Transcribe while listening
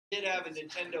did have a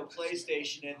Nintendo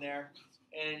PlayStation in there,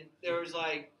 and there was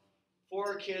like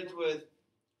 4 kids with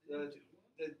the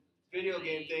video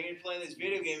game thing and playing this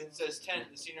video game that says tent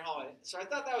in the senior hall. So I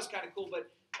thought that was kind of cool,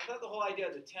 but I thought the whole idea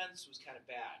of the tents was kind of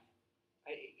bad.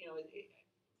 I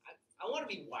want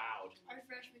to be wowed. Our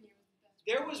freshman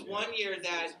year was the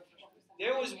best.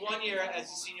 There was one year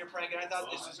as a senior prank, and I thought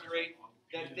this was great,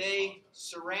 that they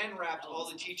saran wrapped all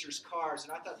the teachers' cars,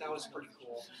 and I thought that was pretty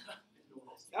cool.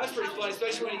 That was pretty fun,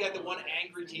 especially when you got the one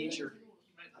angry teacher.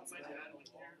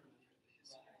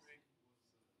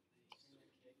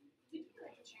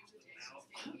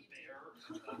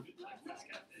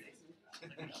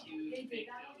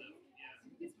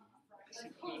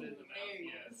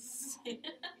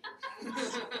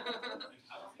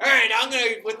 All right,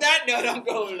 with that note, I'm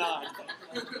going on.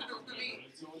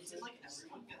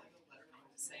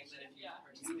 Saying that if you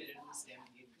participated in the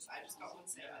stampede, because I just got one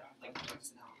saying that like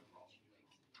personality.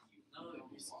 I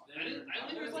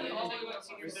think there's like all about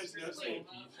seniors. There's no stampede.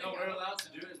 No, we're allowed to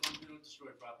do it as long as we don't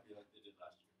destroy property like they did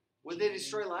last year. What did they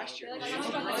destroy last year?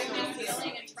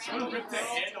 Someone ripped the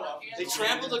handle off. They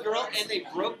trampled a girl and they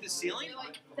broke the ceiling?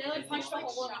 They like punched a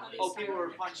hole in it. Oh, people were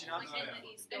punching up?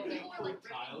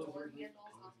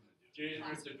 Jaden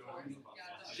ripped their door.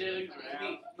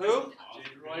 Who?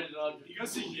 Jaden Roy did all. You go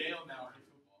see Yale now.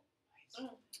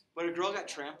 But a girl got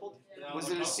trampled? Was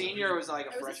it a senior or was it like a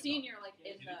It was a freshman? senior, like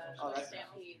in the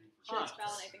stampede. She was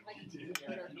fell and I think like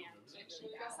put her hand.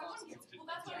 Well,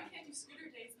 that's why we can't do scooter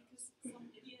days because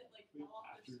some idiot like fell off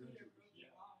their scooter.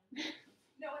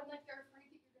 No, and like they're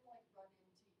afraid that you're gonna like run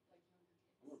into like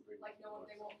younger kids. Like no one,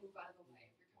 they won't move out of the way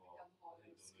if you're coming down the hall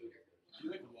with a scooter.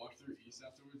 You like walk through East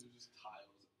afterwards, there's just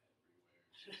tiles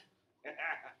everywhere.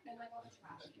 And like all the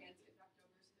trash cans get knocked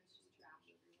over, so there's just trash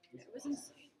everywhere. Yeah, it was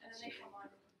insane. And then they come on.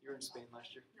 You were in Spain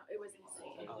last year? No, it was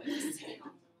insane.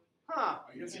 Huh.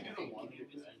 I guess you do the one.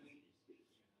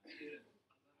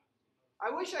 I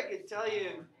wish I could tell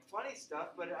you funny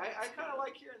stuff, but I kind of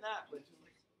like hearing that. But,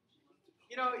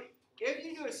 you know, if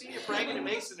you do a senior prank and it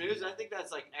makes the news, I think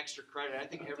that's like extra credit. I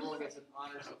think everyone gets an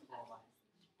honors diploma.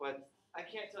 But I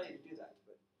can't tell you to do that.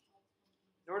 But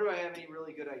nor do I have any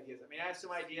really good ideas. I mean, I have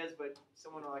some ideas, but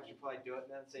someone will actually probably do it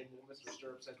and then say, well, Mr.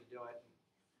 Sturp said to do it.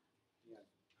 Yeah.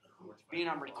 Being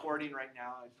on recording right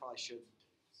now, I probably shouldn't.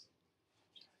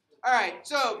 All right,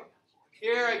 so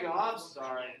here I go. I'm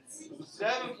sorry.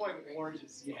 7.4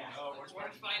 just yeah. Oh, we're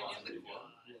trying to find in the quad.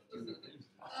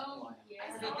 Oh yeah.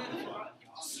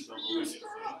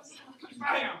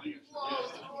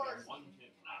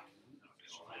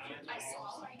 I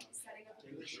saw like setting up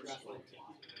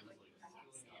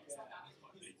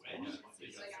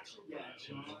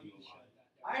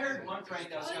I heard one prank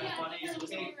that was kind of funny.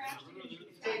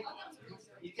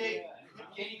 You take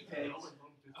guinea pigs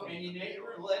and you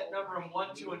number them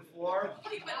 1, 2, and 4,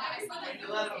 and you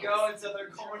let them go, and so they're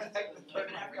going back to the third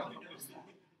one.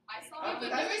 I saw it, but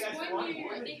there was one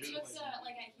year they took the,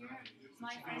 like I hear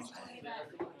my friends tell me that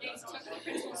they took the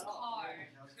principal's car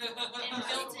and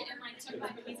built it and like took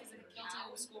my pieces and built it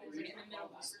in the school, like in the middle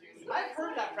of the school. I've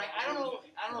heard that prank. I don't know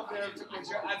if they ever took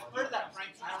pictures. I've heard that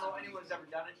prank. I don't know if anyone's ever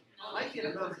done it. I might get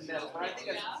a perfect middle, but I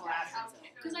think that's classic.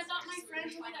 Because I thought my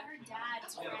friend told me that her dad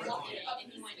took it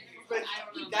and he went. But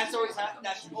that's always how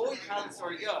the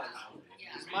story goes.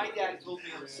 Because my dad told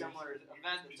me of a similar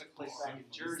event that took place back in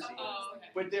Jersey,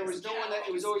 but there was no one that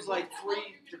it was always like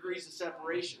 3 degrees of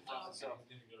separation from it, so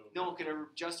no one could ever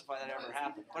justify that ever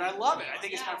happened. But I love it. I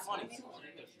think it's kind of funny.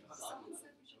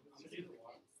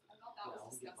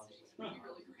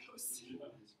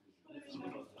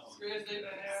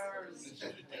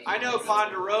 I know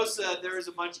Ponderosa, there was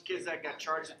a bunch of kids that got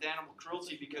charged with animal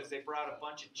cruelty because they brought a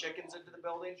bunch of chickens into the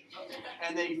building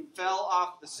and they fell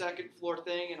off the second floor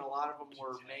thing and a lot of them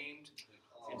were maimed.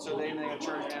 And so they got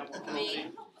charged with animal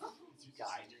cruelty.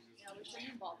 Died. Yeah, we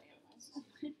shouldn't involve animals.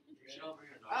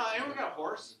 Anyone got a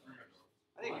horse?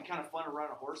 I think it'd be kind of fun to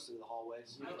run a horse through the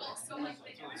hallways. So like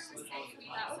they were saying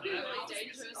that would be really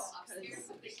dangerous because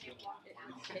they can't walk it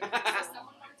out. So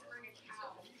someone wanted to bring a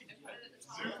cow and put it at the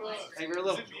top of the leg. Hey, we're a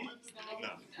little.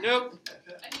 Nope. I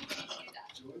mean, we can do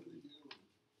that.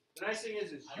 The nice thing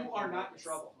is you are not in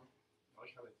trouble.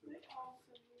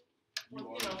 You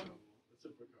know,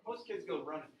 most kids go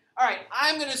running. All right,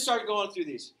 I'm going to start going through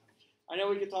these. I know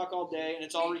we could talk all day, and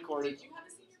it's all recorded. Did you have a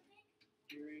senior prank?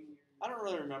 I don't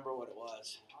really remember what it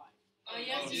was. Oh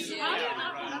yes, you did. How do you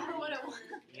not remember what it was?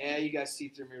 Yeah, you guys see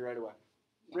through me right away.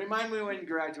 Remind me when you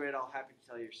graduate. I'll happy to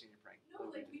tell you your senior prank. No,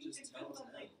 like we just tell them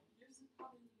like yours is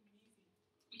probably amazing.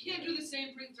 We can't do the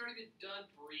same thing that's already been done,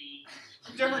 Bree.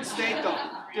 Different state, though.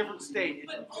 Different state.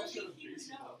 But only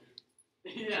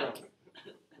you know. Yeah.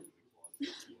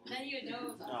 Then you know it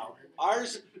was No,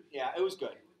 ours. Yeah, it was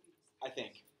good. I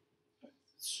think.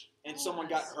 And someone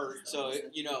got hurt, so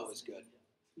it was good.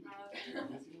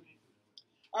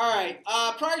 All right.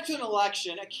 Prior to an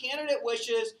election, a candidate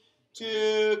wishes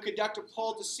to conduct a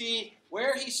poll to see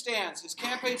where he stands. His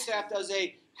campaign staff does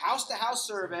a house-to-house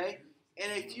survey in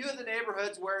a few of the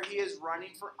neighborhoods where he is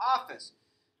running for office.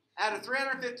 Out of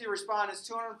 350 respondents,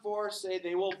 204 say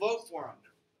they will vote for him.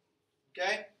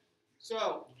 Okay?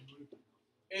 So,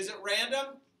 is it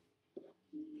random?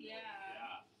 Yeah.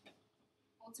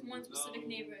 Well, it's in one specific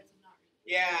neighborhood, so not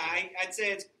really. Yeah, I'd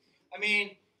say it's. I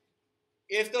mean,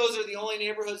 if those are the only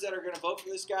neighborhoods that are going to vote for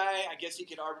this guy, I guess you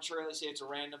could arbitrarily say it's a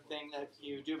random thing that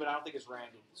you do, but I don't think it's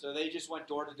random. So they just went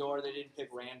door to door. They didn't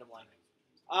pick randomly.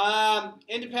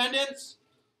 Independents,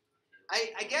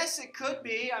 I guess it could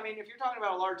be. I mean, if you're talking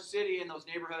about a large city and those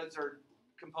neighborhoods are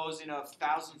composing of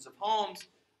thousands of homes,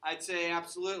 I'd say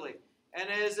absolutely. And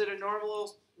is it a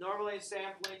normally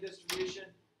sampling distribution?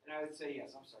 And I would say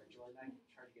yes. I'm sorry, Jordan. I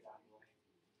tried to get out of the way.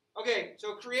 Okay,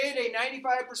 so create a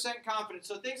 95% confidence.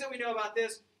 So things that we know about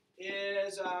this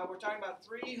is we're talking about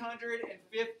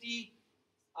 350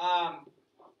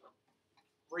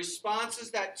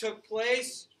 responses that took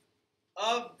place.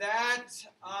 Of that,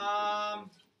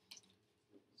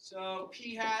 so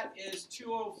P hat is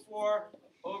 204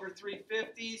 over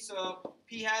 350. So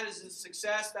P hat is a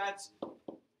success. That's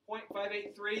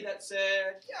 0.583 that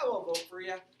said, yeah, we'll vote for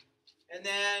you. And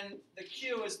then the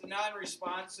Q is the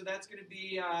non-response. So that's going to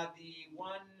be the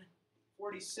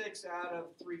 146 out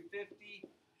of 350,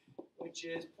 which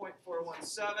is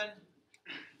 0.417.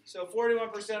 So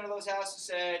 41% of those houses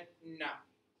said no.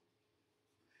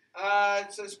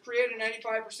 It says create a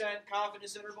 95%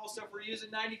 confidence interval. So if we're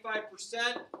using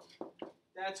 95%,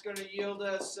 that's going to yield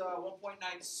us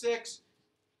 1.96.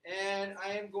 And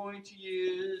I am going to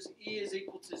use E is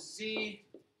equal to Z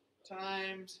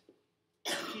times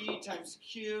P times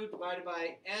Q divided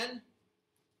by N.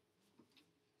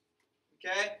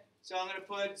 Okay, so I'm going to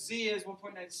put Z as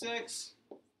 1.96.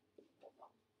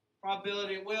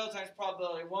 Probability it will times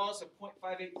probability it won't, so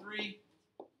 0.583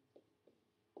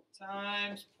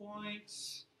 times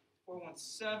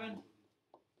 0.417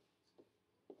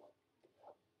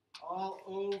 all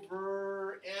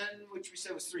over N, which we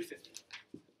said was 350.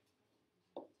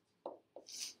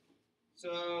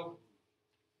 So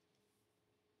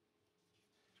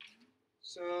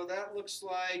that looks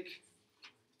like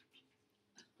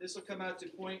this will come out to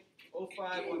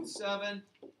 0.0517.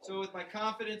 So with my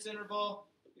confidence interval,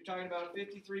 you're talking about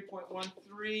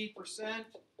 53.13%,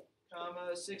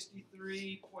 comma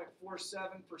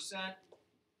 63.47%.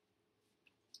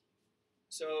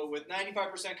 So with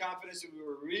 95% confidence, if we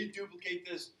were to reduplicate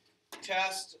this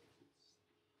test,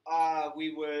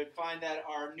 we would find that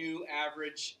our new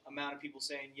average amount of people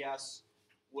saying yes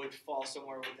would fall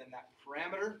somewhere within that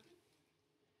parameter.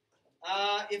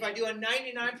 If I do a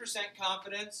 99%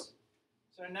 confidence,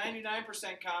 so a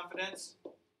 99% confidence,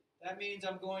 that means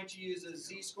I'm going to use a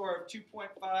z-score of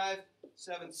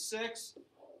 2.576,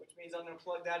 which means I'm going to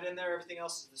plug that in there. Everything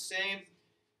else is the same.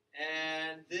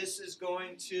 And this is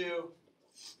going to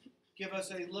give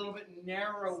us a little bit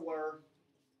narrower,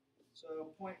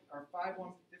 so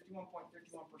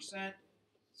 51.51%,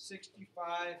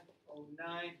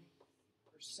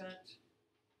 65.09%.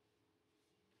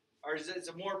 Or it's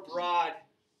a more broad.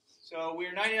 So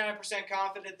we're 99%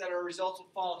 confident that our results will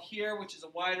fall here, which is a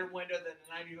wider window than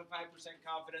the 95%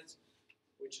 confidence,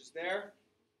 which is there.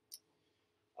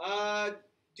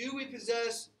 Do we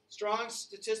possess strong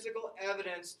statistical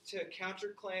evidence to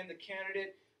counterclaim the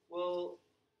candidate will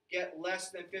get less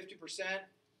than 50%?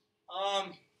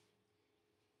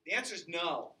 The answer is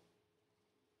no.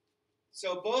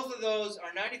 So both of those,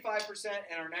 our 95%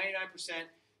 and our 99%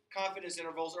 confidence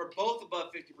intervals, are both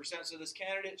above 50%. So this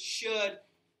candidate should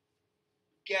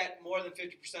get more than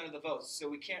 50% of the votes. So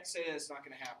we can't say that it's not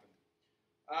going to happen.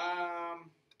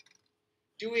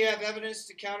 Do we have evidence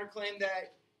to counterclaim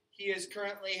that he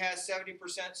currently has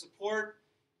 70% support?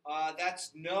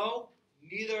 That's no.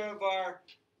 Neither of our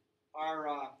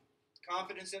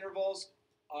confidence intervals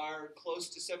are close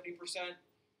to 70%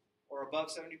 or above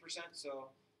 70%.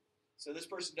 So this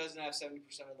person doesn't have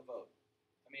 70% of the vote.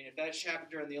 I mean, if that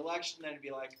happened during the election, then it'd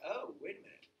be like, oh, wait a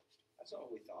minute. That's not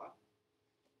what we thought.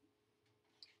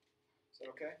 Is that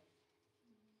okay?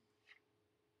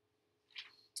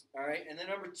 All right, and then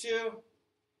number 2,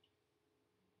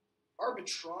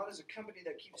 Arbitron is a company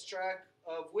that keeps track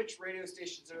of which radio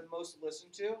stations are the most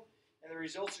listened to, and the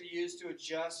results are used to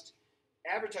adjust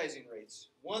advertising rates.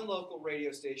 One local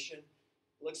radio station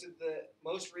looks at the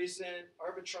most recent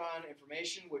Arbitron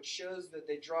information, which shows that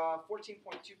they draw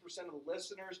 14.2% of the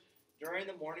listeners during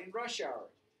the morning rush hour.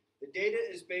 The data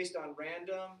is based on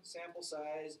random sample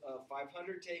size of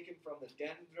 500 taken from the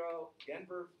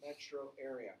Denver metro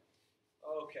area.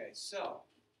 Okay, so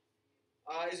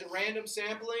is it random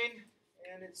sampling?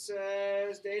 And it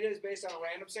says data is based on a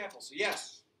random sample. So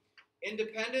yes.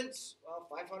 Independence, well,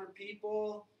 500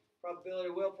 people. Probability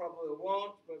will, probability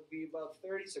won't, but be above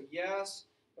 30, so yes.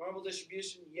 Normal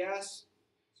distribution, yes.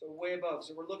 So way above.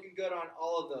 So we're looking good on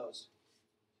all of those.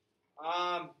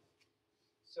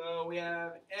 So we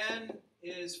have N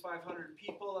is 500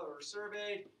 people that were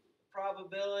surveyed.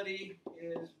 Probability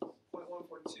is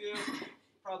 0.142.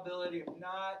 Probability of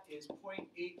not is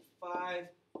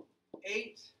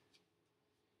 0.858.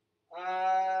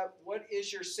 What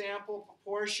is your sample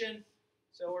proportion?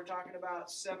 So we're talking about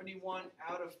 71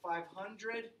 out of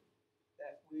 500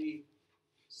 that we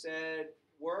said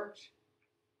worked.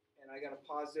 And I got to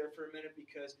pause there for a minute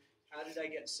because how did I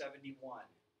get 71?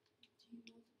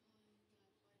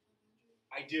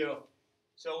 I do.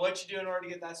 So what you do in order to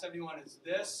get that 71 is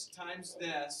this times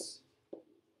this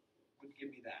would give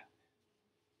me that.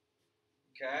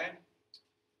 Okay?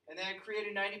 And then create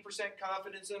a 90%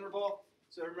 confidence interval.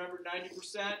 So remember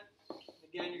 90%.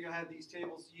 Again, you're going to have these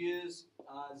tables to use.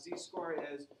 Z-score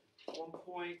is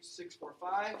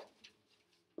 1.645.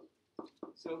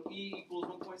 So E equals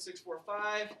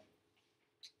 1.645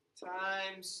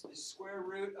 times the square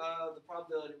root of the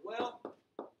probability it will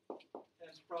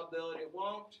times the probability it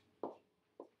won't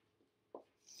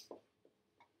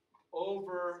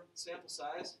over sample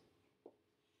size.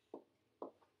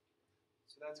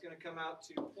 So that's going to come out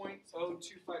to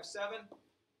 0.0257.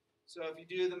 So if you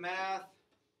do the math,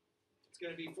 it's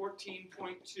going to be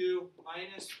 14.2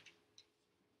 minus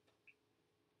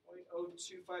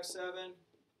 0.0257 and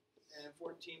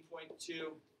 14.2.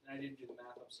 And I didn't do the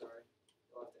math, I'm sorry.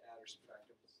 You'll have to add or subtract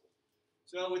them.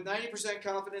 So with 90%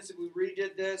 confidence, if we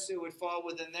redid this, it would fall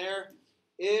within there.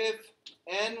 If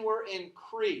n were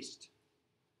increased,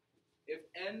 if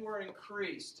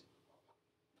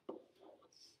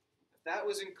that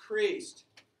was increased,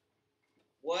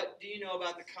 what do you know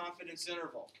about the confidence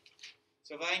interval?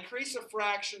 So if I increase a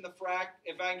fraction,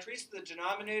 if I increase the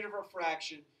denominator of a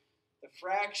fraction, the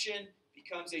fraction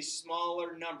becomes a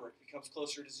smaller number. It becomes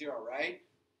closer to 0, right?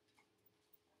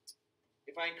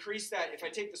 If I increase that, if I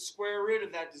take the square root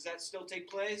of that, does that still take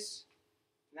place?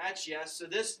 And that's yes. So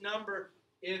this number,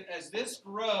 as this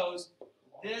grows,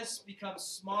 this becomes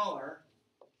smaller.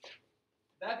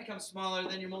 That becomes smaller,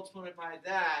 then you multiply by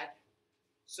that.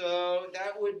 So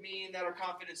that would mean that our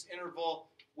confidence interval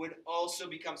would also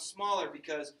become smaller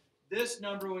because this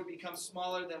number would become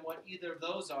smaller than what either of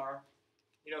those are.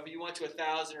 You know, if you went to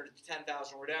 1,000 or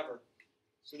 10,000 or whatever.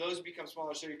 So those become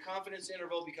smaller. So your confidence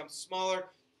interval becomes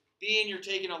smaller. Being you're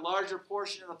taking a larger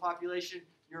portion of the population,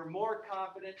 you're more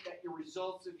confident that your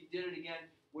results, if you did it again,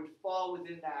 would fall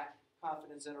within that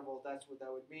confidence interval. That's what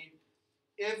that would mean.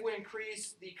 If we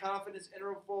increase the confidence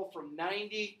interval from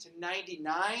 90 to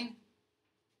 99,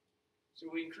 so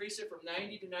we increase it from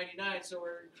 90 to 99, so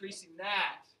we're increasing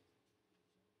that.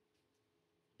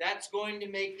 That's going to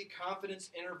make the confidence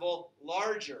interval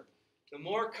larger. The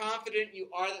more confident you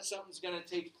are that something's going to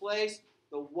take place,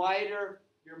 the wider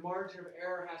your margin of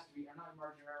error has to be, or not your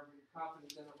margin of error, but your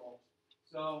confidence interval.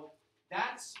 So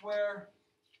that's where,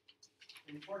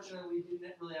 unfortunately, we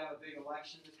didn't really have a big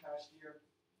election this past year.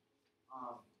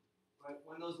 But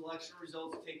when those election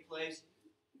results take place,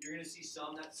 you're going to see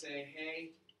some that say,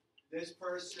 hey, this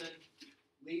person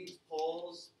leads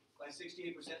polls by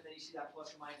 68%, then you see that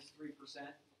plus or minus 3%.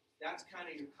 That's kind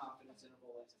of your confidence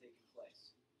interval that's taking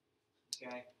place.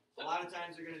 Okay? A lot of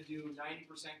times they're going to do 90%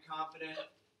 confident.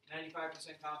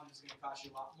 95% confidence is going to cost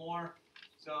you a lot more.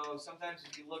 So sometimes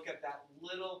if you look at that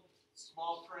little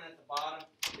small print at the bottom,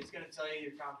 it's going to tell you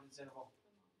your confidence interval.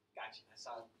 Gotcha. I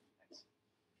saw it. Thanks.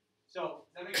 So,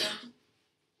 does that make sense?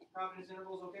 Confidence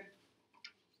interval is okay?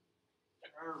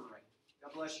 All right.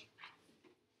 God bless you.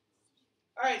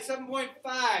 All right, 7.5.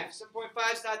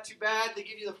 7.5 is not too bad. They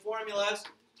give you the formulas.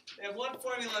 They have one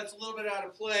formula that's a little bit out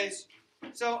of place.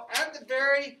 So at the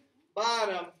very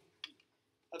bottom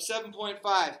of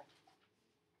 7.5,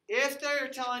 if they're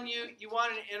telling you you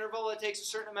want an interval that takes a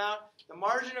certain amount, the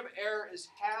margin of error is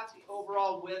half the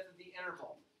overall width of the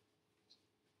interval.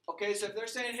 Okay, so if they're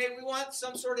saying, hey, we want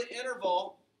some sort of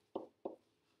interval,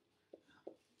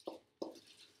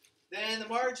 then the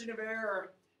margin of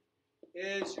error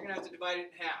is you're going to have to divide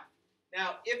it in half.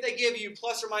 Now, if they give you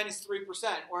plus or minus 3%,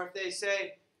 or if they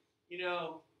say, you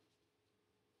know,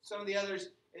 some of the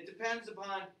others, it depends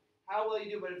upon how well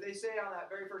you do. But if they say on that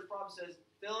very first problem says,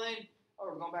 fill in, oh,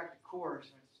 we're going back to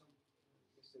course. I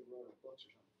guess they wrote our books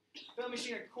or something. Filling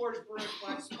machine at Coors Brewing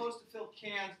Plant is supposed to fill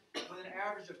cans with an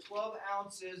average of 12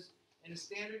 ounces and a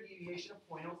standard deviation of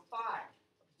 0.05.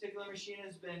 A particular machine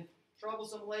has been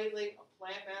troublesome lately. A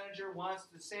plant manager wants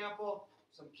to sample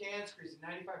some cans, creates a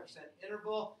 95%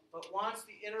 interval, but wants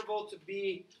the interval to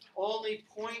be only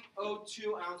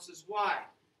 0.02 ounces wide.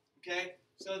 Okay,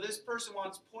 so this person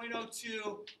wants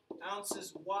 0.02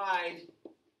 ounces wide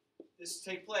this to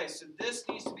take place. So this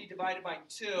needs to be divided by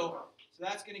 2. So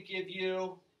that's going to give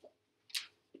you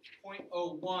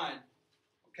 0.01.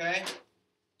 Okay,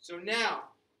 so now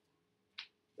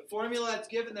the formula that's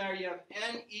given there, you have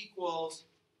n equals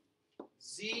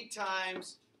z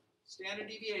times standard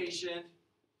deviation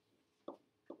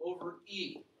over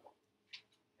e.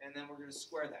 And then we're going to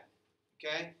square that.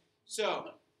 Okay?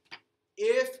 So,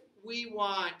 if we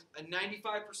want a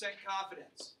 95%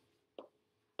 confidence,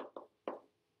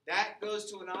 that goes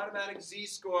to an automatic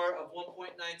z-score of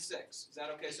 1.96. Is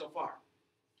that okay so far?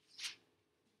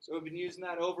 So we've been using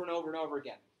that over and over and over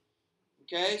again.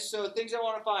 Okay, so things I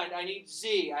want to find. I need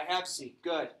z. I have z.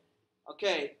 Good.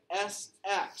 Okay,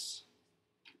 sx.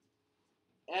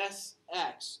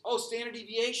 Sx. Oh, standard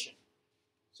deviation.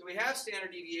 So we have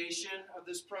standard deviation of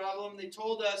this problem. They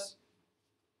told us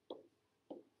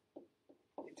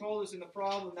in the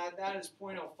problem that that is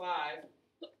 0.05.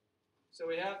 So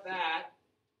we have that.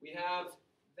 We have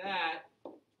that.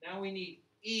 Now we need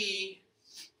E.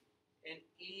 And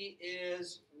E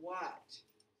is what?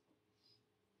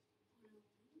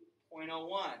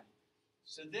 0.01.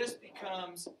 So this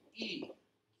becomes E.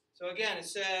 So again, it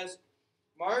says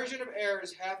margin of error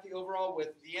is half the overall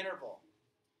width of the interval.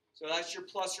 So that's your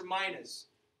plus or minus.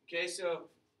 Okay, so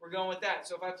we're going with that.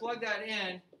 So if I plug that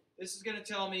in, this is going to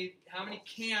tell me how many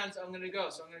cans I'm going to go.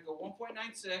 So I'm going to go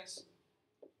 1.96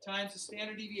 times the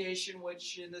standard deviation,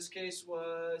 which in this case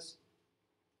was...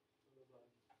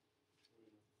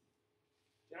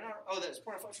 Oh, that's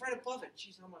 0.05. It's right above it.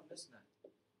 Jeez, how am I missing that?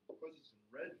 Because it's in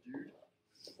red,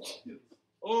 dude.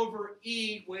 Over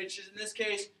E, which is in this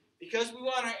case, because we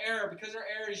want our error, because our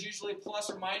error is usually plus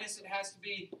or minus, it has to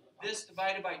be this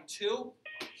divided by 2,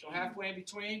 so halfway in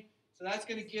between. So that's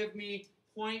going to give me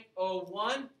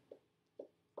 0.01,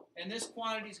 and this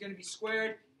quantity is going to be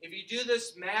squared. If you do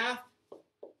this math,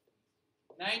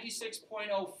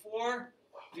 96.04,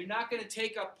 you're not going to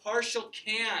take a partial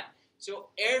can. So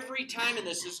every time in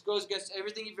this goes against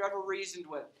everything you've ever reasoned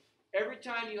with. Every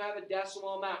time you have a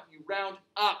decimal amount, you round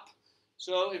up.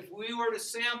 So if we were to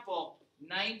sample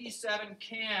 97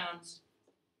 cans,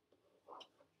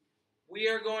 we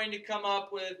are going to come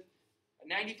up with a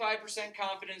 95%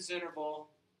 confidence interval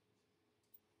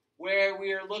where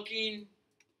we are looking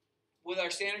with our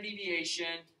standard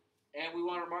deviation and we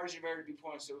want our margin of error to be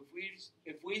 0. So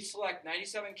if we select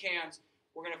 97 cans,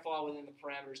 we're going to fall within the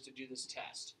parameters to do this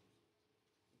test.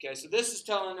 Okay, so this is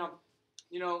telling them,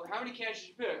 you know, how many cans should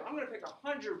you pick? I'm going to pick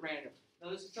 100 random.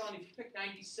 Now this is telling you if you pick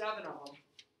 97 of them,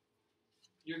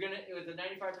 you're going to, with a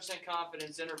 95%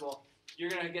 confidence interval,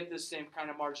 you're going to get this same kind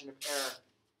of margin of error.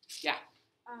 Yeah?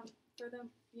 For the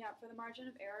margin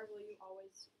of error, will you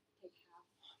always take half,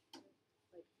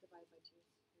 like divide by 2?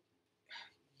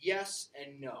 Yes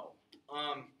and no.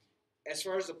 As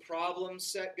far as the problem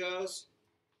set goes,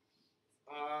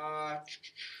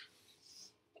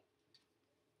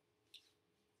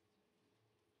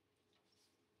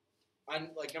 on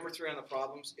like number 3 on the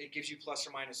problems, it gives you plus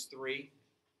or minus 3.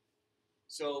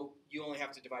 So you only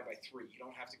have to divide by 3. You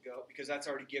don't have to go, because that's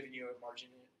already given you a margin,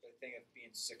 a thing of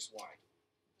being 6 wide.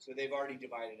 So they've already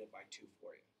divided it by 2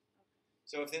 for you.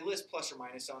 So if they list plus or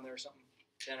minus on there or something,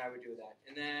 then I would do that.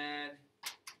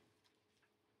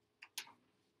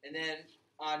 And then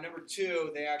number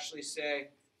 2, they actually say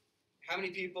how many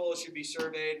people should be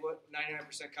surveyed, what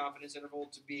 99% confidence interval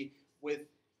to be with,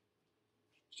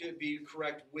 should be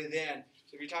correct within.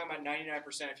 So if you're talking about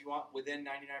 99%, if you want within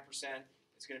 99%,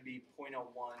 it's going to be 0.01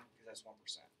 because that's 1%.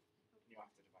 You don't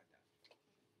have to divide that.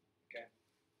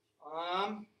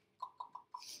 Okay.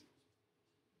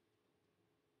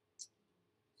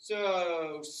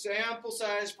 So sample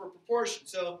size for proportion.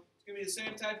 So it's going to be the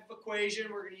same type of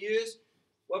equation we're going to use.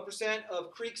 What percent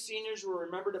of Creek seniors will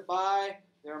remember to buy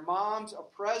their moms a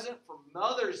present for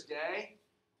Mother's Day?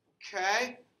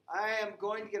 Okay. I am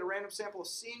going to get a random sample of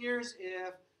seniors.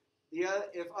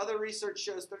 If other research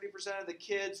shows 30% of the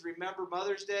kids remember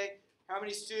Mother's Day, how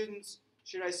many students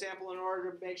should I sample in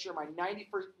order to make sure my 90%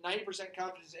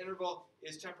 confidence interval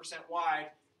is 10%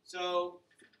 wide? So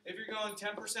if you're going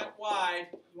 10% wide,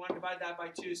 you want to divide that by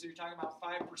 2, so you're talking about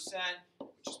 5%, which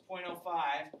is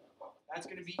 0.05. That's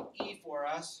going to be E for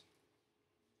us.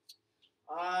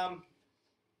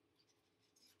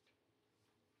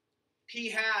 P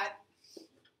hat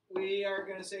we are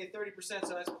going to say 30%,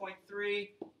 so that's 0.3.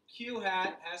 Q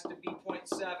hat has to be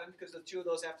 0.7 because the two of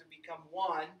those have to become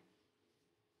 1.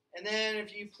 And then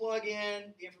if you plug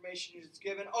in the information that's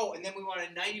given, oh, and then we want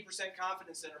a 90%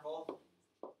 confidence interval.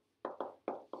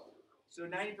 So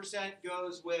 90%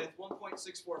 goes with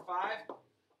 1.645.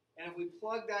 And if we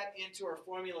plug that into our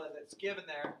formula that's given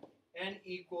there, n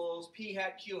equals p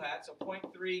hat q hat, so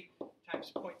 0.3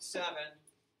 times 0.7,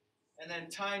 and then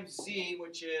times z,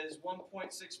 which is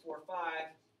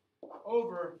 1.645,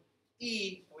 over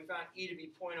e, and we found e to be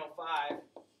 0.05.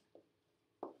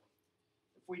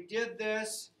 If we did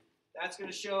this, that's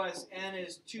going to show us n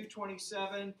is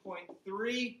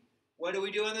 227.3. What do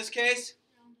we do in this case?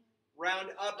 Round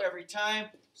up every time.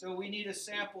 So we need to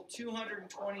sample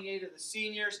 228 of the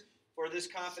seniors for this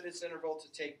confidence interval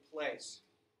to take place.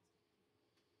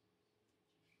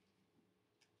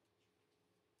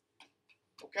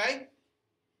 Okay?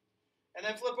 And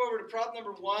then flip over to problem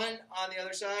number 1 on the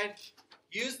other side.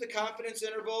 Use the confidence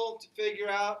interval to figure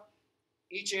out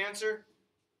each answer.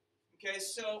 Okay,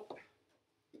 so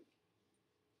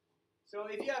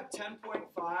if you have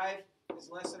 10.5 is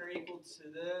less than or equal to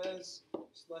this,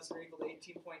 it's less than or equal to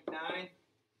 18.9.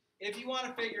 If you want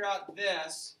to figure out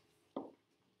this,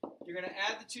 you're going to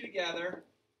add the two together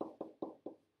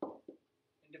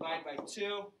and divide by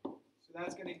 2. So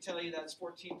that's going to tell you that's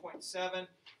 14.7.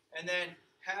 And then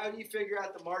how do you figure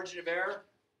out the margin of error?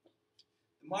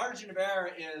 The margin of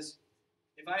error is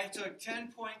if I took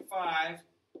 10.5,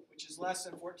 which is less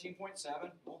than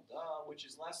 14.7, well, duh, which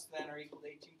is less than or equal to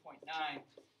 18.9,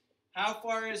 how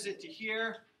far is it to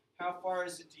here? How far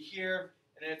is it to here?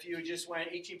 And if you just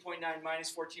went 18.9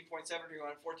 minus 14.7, or you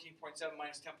went 14.7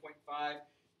 minus 10.5,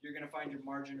 you're going to find your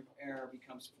margin of error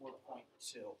becomes 4.2.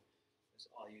 That's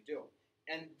all you do.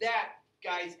 And that,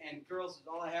 guys and girls, is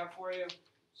all I have for you.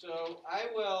 So I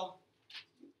will,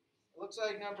 it looks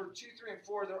like number 2, 3, and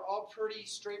 4, they're all pretty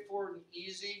straightforward and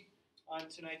easy on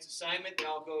tonight's assignment. They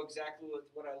all go exactly with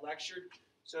what I lectured.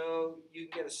 So you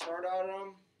can get a start on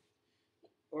them,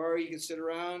 or you can sit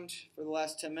around for the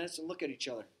last 10 minutes and look at each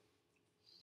other.